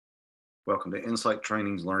Welcome to Insight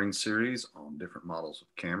Training's learning series on different models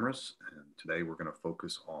of cameras. And today we're going to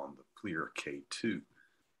focus on the FLIR K2.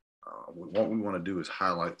 What we want to do is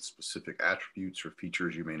highlight specific attributes or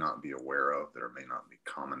features you may not be aware of that may not be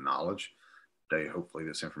common knowledge. Today, hopefully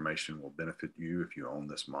this information will benefit you if you own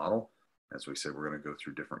this model. As we said, we're going to go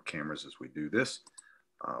through different cameras as we do this.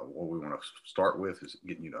 What we want to start with is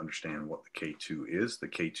getting you to understand what the K2 is. The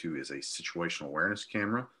K2 is a situational awareness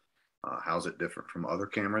camera. How's it different from other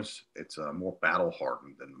cameras? It's more battle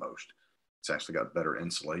hardened than most. It's actually got better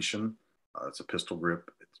insulation. It's a pistol grip.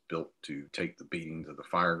 It's built to take the beatings of the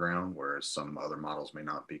fire ground, whereas some other models may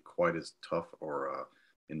not be quite as tough or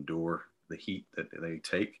endure the heat that they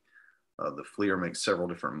take. The FLIR makes several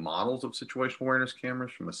different models of situational awareness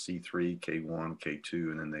cameras, from a C3, K1, K2,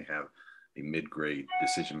 and then they have a mid-grade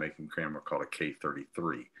decision-making camera called a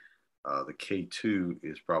K33. The K2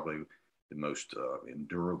 is probably the most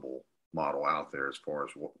endurable model out there as far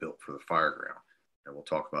as what built for the fire ground. And we'll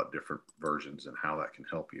talk about different versions and how that can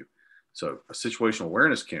help you. So a situational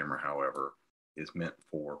awareness camera, however, is meant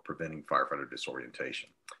for preventing firefighter disorientation.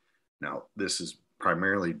 Now, this is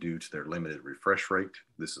primarily due to their limited refresh rate.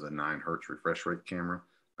 This is a 9 hertz refresh rate camera,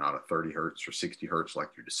 not a 30 hertz or 60 hertz like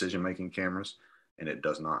your decision-making cameras. And it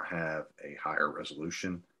does not have a higher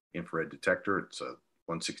resolution infrared detector. It's a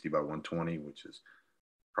 160 by 120, which is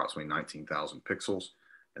approximately 19,000 pixels.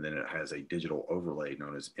 And then it has a digital overlay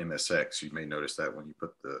known as MSX. You may notice that when you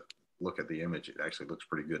look at the image, it actually looks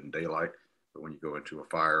pretty good in daylight. But when you go into a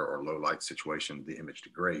fire or low light situation, the image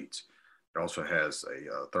degrades. It also has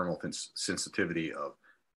a thermal sensitivity of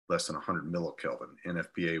less than 100 millikelvin.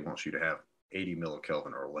 NFPA wants you to have 80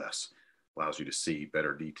 millikelvin or less. Allows you to see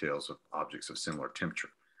better details of objects of similar temperature.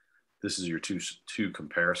 This is your two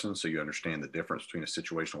comparisons, so you understand the difference between a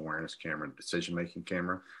situational awareness camera and a decision-making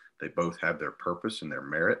camera. They both have their purpose and their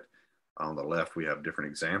merit. On the left, we have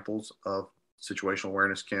different examples of situational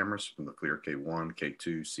awareness cameras, from the FLIR K1,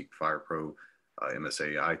 K2, Seek Fire Pro,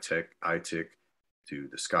 MSA iTick, to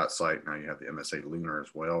the Scott Sight. Now you have the MSA Lunar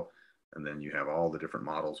as well. And then you have all the different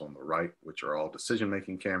models on the right, which are all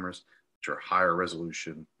decision-making cameras, which are higher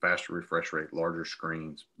resolution, faster refresh rate, larger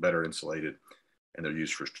screens, better insulated, and they're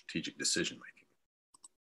used for strategic decision making.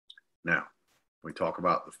 Now, when we talk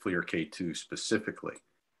about the FLIR K2 specifically,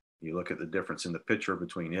 you look at the difference in the picture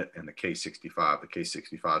between it and the K65. The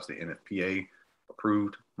K65 is the NFPA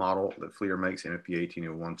approved model that FLIR makes, NFPA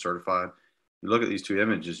 1801 certified. You look at these two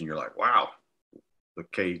images and you're like, wow, the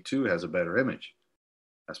K2 has a better image.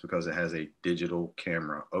 That's because it has a digital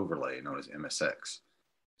camera overlay known as MSX.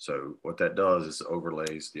 So what that does is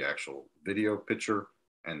overlays the actual video picture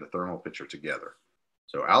and the thermal picture together.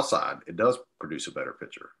 So outside, it does produce a better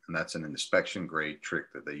picture. And that's an inspection grade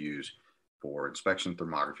trick that they use for inspection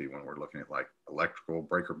thermography when we're looking at like electrical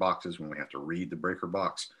breaker boxes. When we have to read the breaker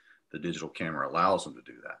box, the digital camera allows them to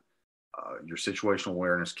do that. Your situational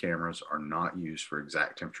awareness cameras are not used for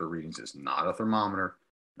exact temperature readings. It's not a thermometer.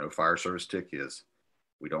 No fire service tick is.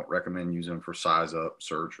 We don't recommend using them for size up,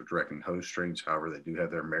 search, or directing hose strings. However, they do have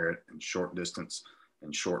their merit in short distance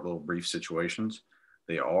and short little brief situations.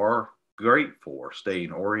 They are great for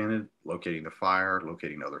staying oriented, locating the fire,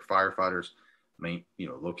 locating other firefighters,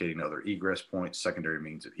 locating other egress points, secondary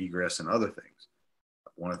means of egress, and other things.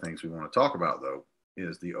 One of the things we want to talk about, though,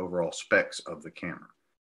 is the overall specs of the camera.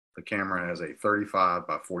 The camera has a 35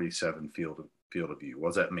 by 47 field of view. What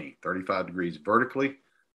does that mean? 35 degrees vertically,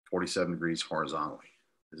 47 degrees horizontally.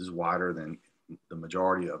 This is wider than the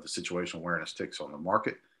majority of the situational awareness ticks on the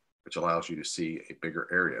market, which allows you to see a bigger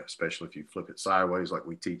area, especially if you flip it sideways, like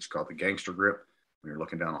we teach, called the gangster grip. When you're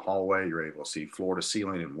looking down a hallway, you're able to see floor to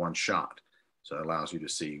ceiling in one shot. So it allows you to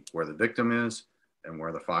see where the victim is and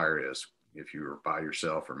where the fire is if you're by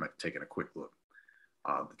yourself or taking a quick look.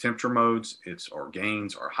 The temperature modes,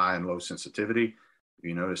 gains are high and low sensitivity. If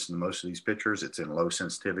you notice in most of these pictures, it's in low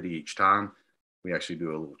sensitivity each time. We actually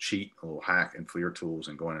do a little cheat, a little hack in FLIR tools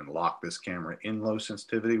and go in and lock this camera in low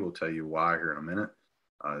sensitivity. We'll tell you why here in a minute.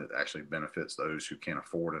 It actually benefits those who can't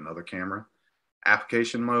afford another camera.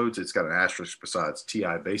 Application modes, it's got an asterisk besides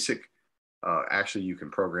TI Basic. Actually, you can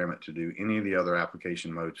program it to do any of the other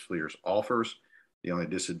application modes FLIR offers. The only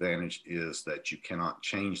disadvantage is that you cannot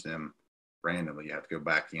change them randomly. You have to go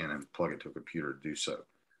back in and plug it to a computer to do so.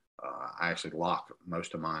 I actually lock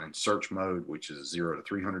most of mine in search mode, which is 0 to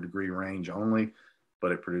 300 degree range only,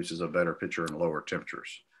 but it produces a better picture in lower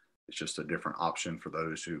temperatures. It's just a different option for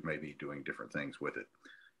those who may be doing different things with it.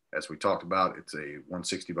 As we talked about, it's a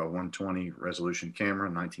 160 by 120 resolution camera,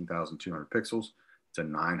 19,200 pixels. It's a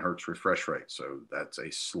 9 hertz refresh rate, so that's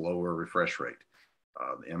a slower refresh rate.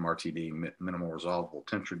 The MRTD, minimal resolvable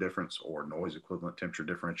temperature difference, or noise equivalent temperature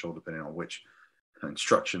differential, depending on which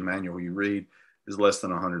instruction manual you read is less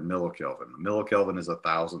than 100 millikelvin. The millikelvin is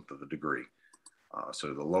 1,000th of a degree.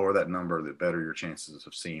 So the lower that number, the better your chances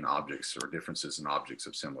of seeing objects or differences in objects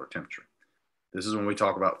of similar temperature. This is when we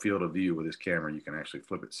talk about field of view with this camera. You can actually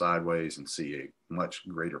flip it sideways and see a much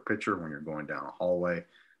greater picture when you're going down a hallway,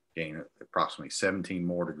 gain approximately 17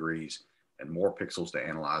 more degrees and more pixels to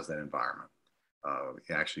analyze that environment.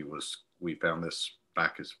 We found this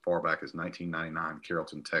back as far back as 1999,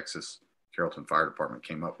 Carrollton, Texas. Carrollton Fire Department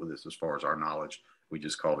came up with this as far as our knowledge. We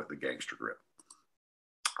just called it the gangster grip.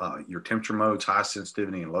 Your temperature modes, high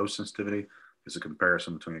sensitivity and low sensitivity, is a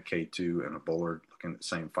comparison between a K2 and a Bullard looking at the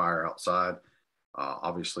same fire outside.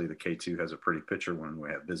 Obviously, the K2 has a pretty picture when we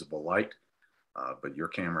have visible light, but your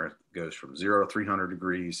camera goes from 0 to 300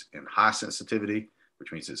 degrees in high sensitivity,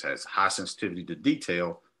 which means it has high sensitivity to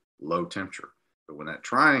detail, low temperature. But when that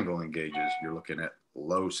triangle engages, you're looking at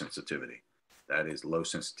low sensitivity. That is low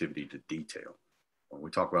sensitivity to detail. When we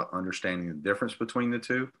talk about understanding the difference between the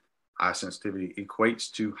two, high sensitivity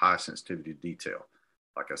equates to high sensitivity to detail.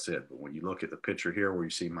 Like I said, but when you look at the picture here where you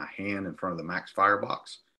see my hand in front of the max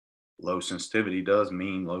firebox, low sensitivity does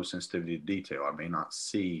mean low sensitivity to detail. I may not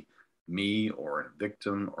see me or a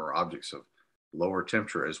victim or objects of lower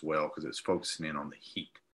temperature as well because it's focusing in on the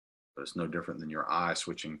heat. But it's no different than your eye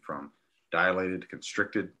switching from dilated to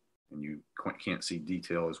constricted, and you can't see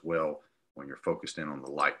detail as well when you're focused in on the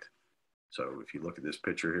light. So if you look at this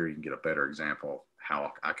picture here, you can get a better example of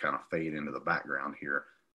how I kind of fade into the background here,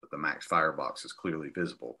 but the max firebox is clearly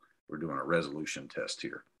visible. We're doing a resolution test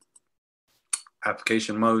here.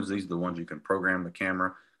 Application modes, these are the ones you can program the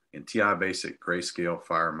camera in TI basic, grayscale,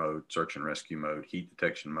 fire mode, search and rescue mode, heat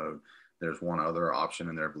detection mode. There's one other option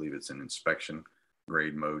in there, I believe it's an inspection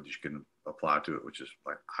grade mode that you can apply to it, which is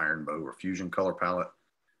like iron bow or fusion color palette.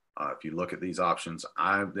 If you look at these options,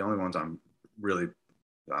 the only ones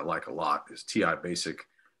I like a lot is TI basic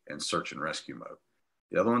and search and rescue mode.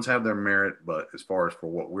 The other ones have their merit, but as far as for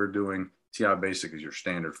what we're doing, TI basic is your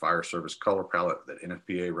standard fire service color palette that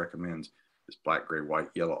NFPA recommends. It's black, gray, white,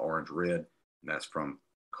 yellow, orange, red, and that's from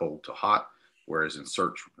cold to hot. Whereas in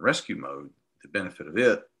search and rescue mode, the benefit of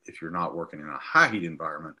it, if you're not working in a high heat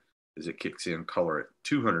environment, is it kicks in color at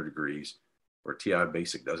 200 degrees, where TI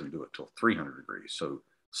basic doesn't do it till 300 degrees. So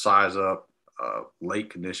size up, late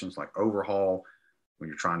conditions like overhaul, when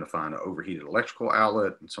you're trying to find an overheated electrical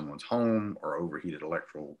outlet in someone's home or overheated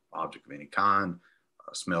electrical object of any kind,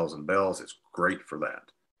 smells and bells, it's great for that.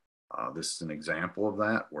 This is an example of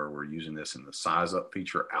that where we're using this in the size up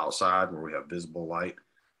feature outside where we have visible light.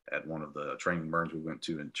 At one of the training burns we went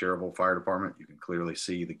to in Cherryville Fire Department, you can clearly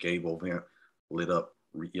see the gable vent lit up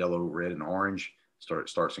yellow, red, and orange. It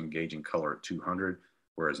starts engaging color at 200,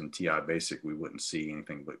 whereas in TI basic, we wouldn't see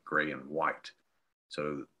anything but gray and white.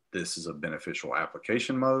 So this is a beneficial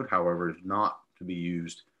application mode. However, it's not to be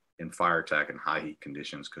used in fire attack and high heat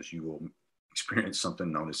conditions because you will experience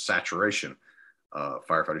something known as saturation.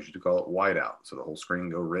 Firefighters used to call it whiteout. So the whole screen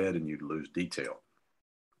go red and you'd lose detail.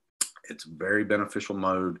 It's a very beneficial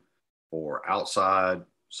mode for outside,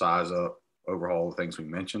 size up, overhaul, the things we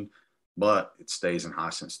mentioned, but it stays in high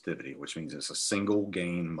sensitivity, which means it's a single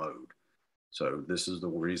gain mode. So this is the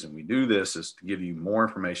reason we do this, is to give you more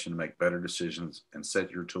information to make better decisions and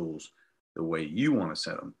set your tools the way you want to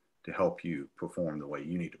set them to help you perform the way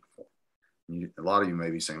you need to perform. A lot of you may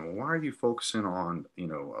be saying, well, why are you focusing on,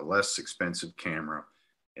 a less expensive camera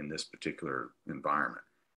in this particular environment?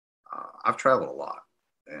 I've traveled a lot.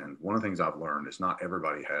 And one of the things I've learned is not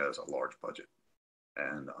everybody has a large budget.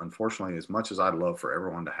 And unfortunately, as much as I'd love for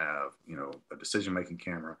everyone to have, a decision-making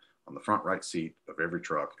camera on the front right seat of every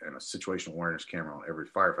truck and a situational awareness camera on every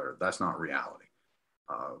firefighter, that's not reality.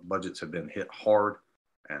 Budgets have been hit hard,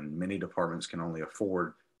 and many departments can only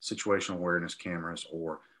afford situational awareness cameras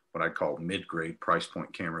or what I call mid-grade price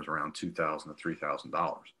point cameras around $2,000 to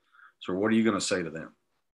 $3,000. So what are you going to say to them?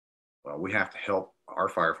 Well, we have to help our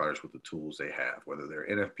firefighters with the tools they have, whether they're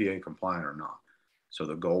NFPA compliant or not. So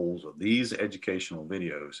the goals of these educational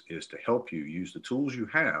videos is to help you use the tools you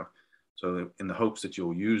have, so that in the hopes that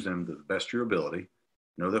you'll use them to the best of your ability,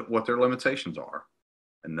 know that what their limitations are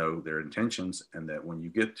and know their intentions, and that when you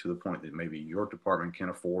get to the point that maybe your department can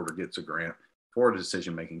afford or gets a grant for a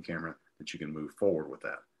decision-making camera, that you can move forward with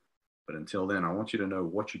that. But until then, I want you to know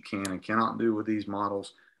what you can and cannot do with these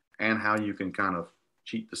models and how you can kind of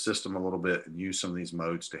cheat the system a little bit and use some of these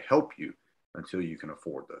modes to help you until you can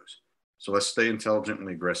afford those. So let's stay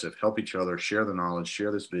intelligently aggressive, help each other, share the knowledge,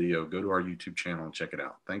 share this video, go to our YouTube channel and check it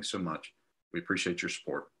out. Thanks so much. We appreciate your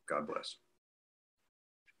support. God bless.